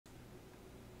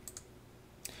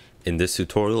In this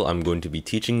tutorial, I'm going to be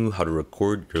teaching you how to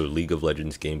record your League of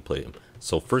Legends gameplay.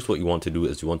 So first what you want to do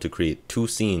is you want to create two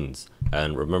scenes.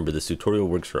 And remember, this tutorial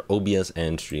works for OBS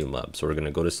and Streamlabs. So we're going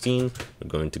to go to scene, we're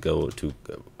going to go to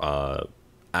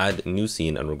add new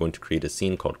scene, and we're going to create a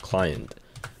scene called client.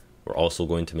 We're also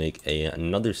going to make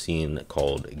another scene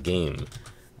called game.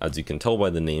 As you can tell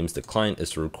by the names, the client is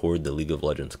to record the League of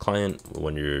Legends client.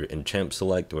 When you're in champ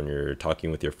select, when you're talking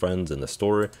with your friends in the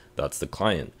store, that's the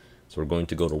client. So we're going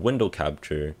to go to window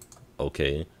capture,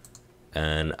 okay,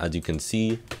 and as you can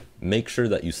see, make sure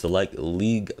that you select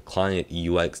league client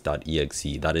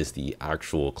ux.exe. That is the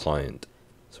actual client.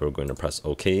 So we're going to press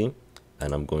okay,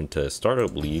 and I'm going to start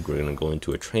up league. We're going to go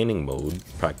into a training mode,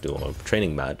 practical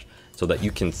training match, so that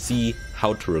you can see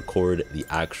how to record the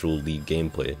actual league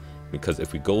gameplay. Because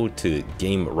if we go to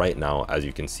game right now, as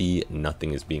you can see,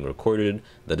 nothing is being recorded.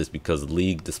 That is because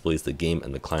League displays the game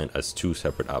and the client as two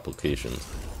separate applications.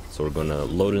 So we're going to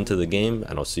load into the game,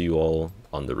 and I'll see you all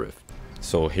on the Rift.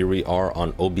 So here we are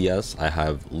on OBS. I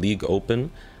have League open,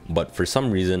 but for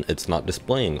some reason it's not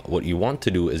displaying. What you want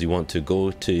to do is you want to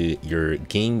go to your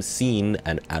game scene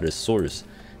and add a source.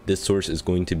 This source is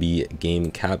going to be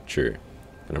game capture.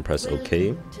 I'm gonna press OK,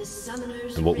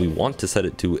 and what we want to set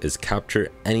it to is capture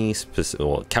any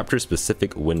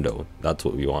specific window. That's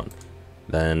what we want.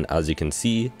 Then, as you can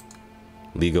see,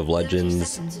 League of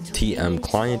Legends TM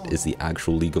client is the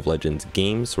actual League of Legends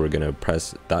game, so we're gonna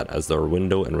press that as our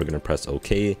window, and we're gonna press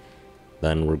OK.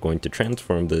 Then we're going to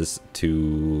transform this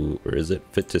to, where is it,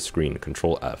 fit to screen,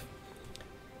 Control F.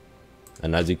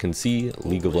 And as you can see,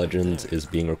 League of Legends is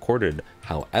being recorded.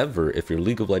 However, if your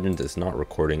League of Legends is not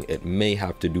recording, it may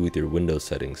have to do with your Windows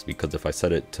settings, because if I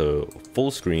set it to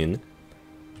full screen,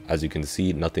 as you can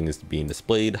see, nothing is being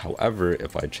displayed. However,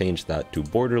 if I change that to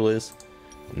borderless,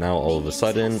 now all of a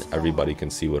sudden, everybody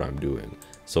can see what I'm doing.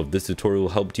 So if this tutorial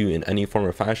helped you in any form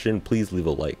or fashion, please leave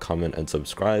a like, comment, and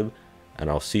subscribe, and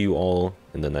I'll see you all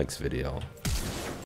in the next video.